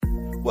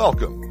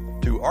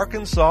Welcome to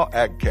Arkansas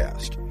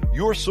Agcast,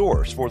 your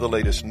source for the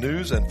latest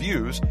news and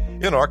views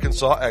in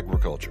Arkansas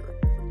agriculture.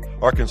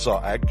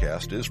 Arkansas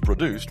Agcast is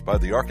produced by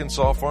the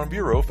Arkansas Farm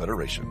Bureau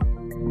Federation.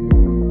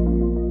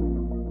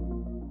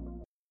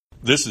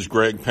 This is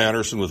Greg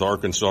Patterson with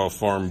Arkansas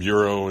Farm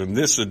Bureau. In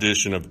this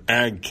edition of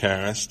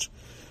Agcast,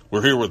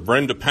 we're here with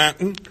Brenda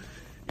Patton,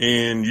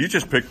 and you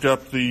just picked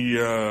up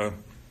the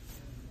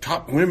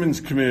top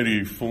women's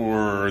committee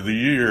for the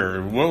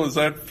year. What was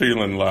that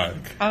feeling like?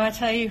 Oh, I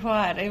tell you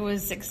what, it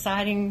was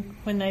exciting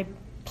when they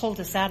pulled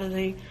us out of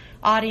the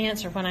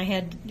audience or when I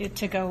had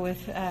to go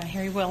with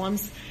Harry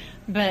Willems.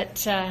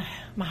 But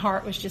my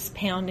heart was just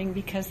pounding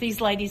because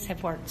these ladies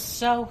have worked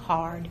so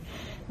hard.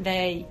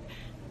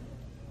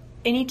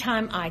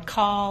 Anytime I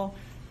call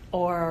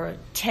or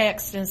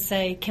text and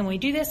say, can we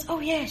do this? Oh,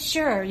 yeah,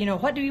 sure. You know,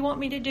 what do you want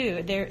me to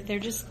do?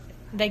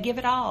 They give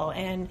it all,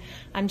 and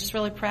I'm just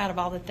really proud of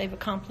all that they've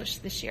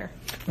accomplished this year.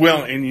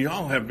 Well, and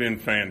y'all have been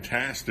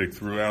fantastic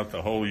throughout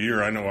the whole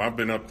year. I know I've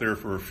been up there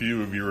for a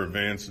few of your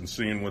events and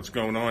seeing what's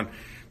going on,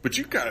 but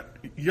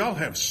y'all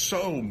have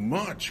so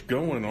much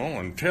going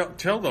on.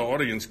 Tell the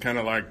audience kind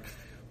of like,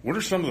 what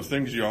are some of the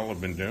things y'all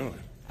have been doing?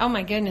 Oh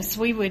my goodness,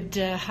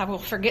 I will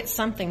forget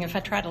something if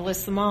I try to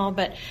list them all,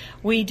 but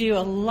we do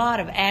a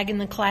lot of ag in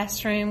the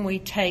classroom. We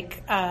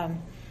take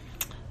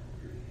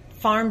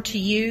Farm to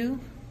You,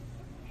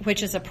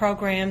 which is a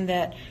program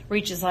that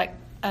reaches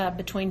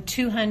between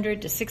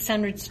 200 to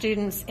 600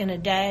 students in a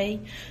day.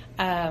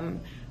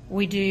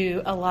 We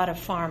do a lot of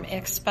farm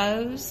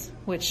expos,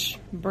 which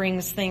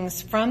brings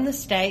things from the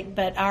state,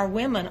 but our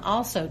women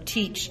also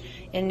teach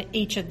in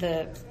each of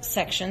the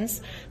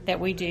sections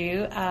that we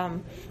do.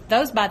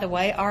 Those, by the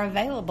way, are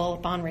available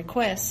upon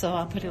request, so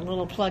I'll put a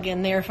little plug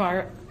in there if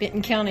our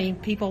Benton County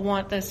people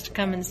want us to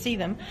come and see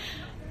them.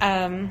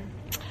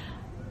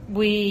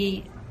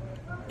 We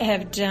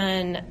have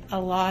done a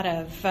lot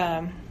of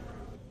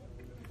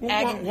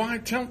why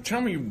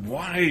tell me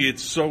why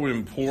it's so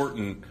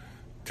important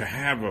to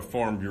have a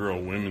Farm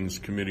Bureau Women's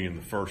Committee in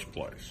the first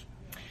place.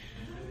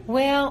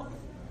 Well,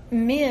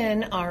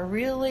 men are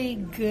really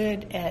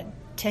good at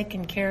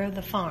taking care of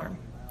the farm,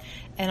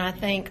 and I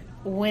think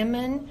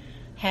women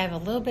have a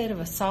little bit of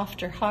a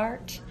softer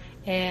heart,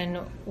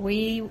 and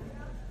we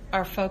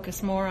are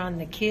focused more on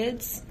the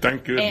kids.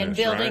 Thank goodness, and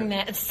building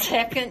right? That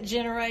second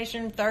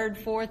generation, third,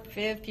 fourth,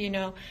 fifth. You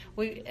know,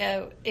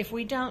 if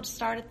we don't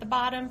start at the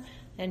bottom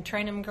and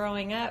train them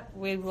growing up,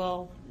 we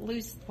will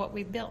lose what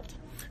we built.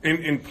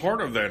 And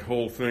part of that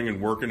whole thing and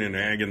working in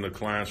ag in the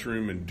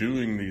classroom and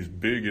doing these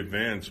big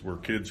events where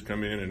kids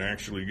come in and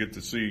actually get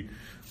to see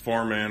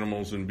farm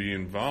animals and be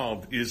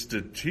involved is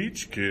to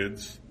teach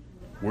kids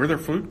where their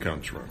food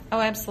comes from. Oh,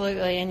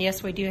 absolutely. And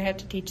yes, we do have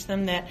to teach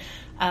them that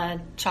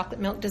chocolate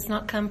milk does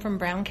not come from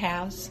brown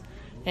cows.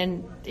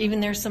 And even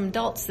there's some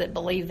adults that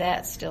believe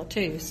that still,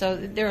 too. So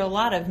there are a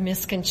lot of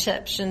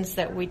misconceptions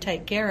that we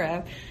take care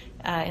of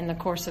in the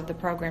course of the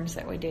programs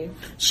that we do.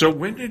 So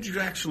when did you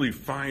actually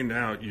find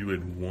out you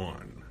had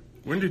won?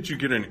 When did you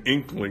get an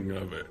inkling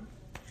of it?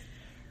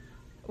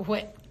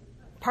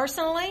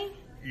 Personally?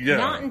 Yeah.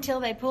 Not until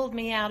they pulled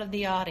me out of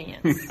the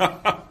audience.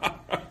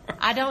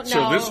 I don't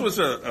know. So this was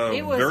a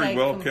very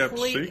well-kept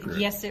secret.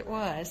 Yes, it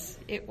was.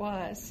 It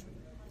was.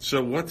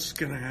 So what's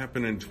going to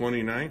happen in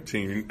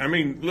 2019? I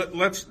mean,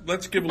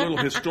 let's give a little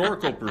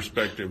historical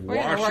perspective. We're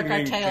going to work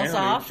our tails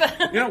off.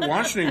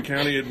 Washington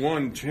County had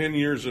won 10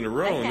 years in a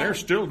row, and they're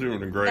still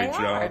doing a great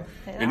job.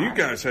 And you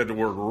guys had to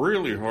work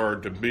really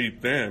hard to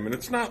beat them. And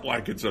it's not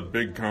like it's a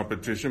big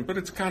competition, but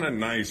it's kind of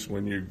nice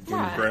when you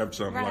grab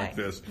something like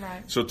this.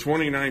 Right. So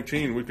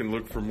 2019, we can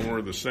look for more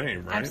of the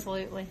same, right?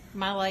 Absolutely.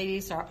 My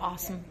ladies are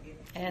awesome.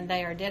 And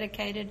they are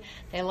dedicated.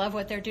 They love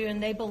what they're doing.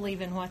 They believe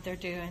in what they're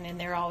doing, and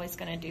they're always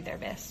going to do their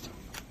best.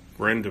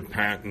 Brenda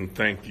Patton,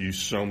 thank you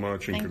so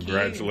much, and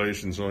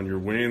congratulations on your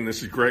win.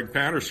 This is Greg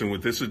Patterson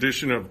with this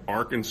edition of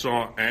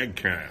Arkansas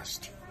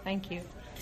Agcast. Thank you.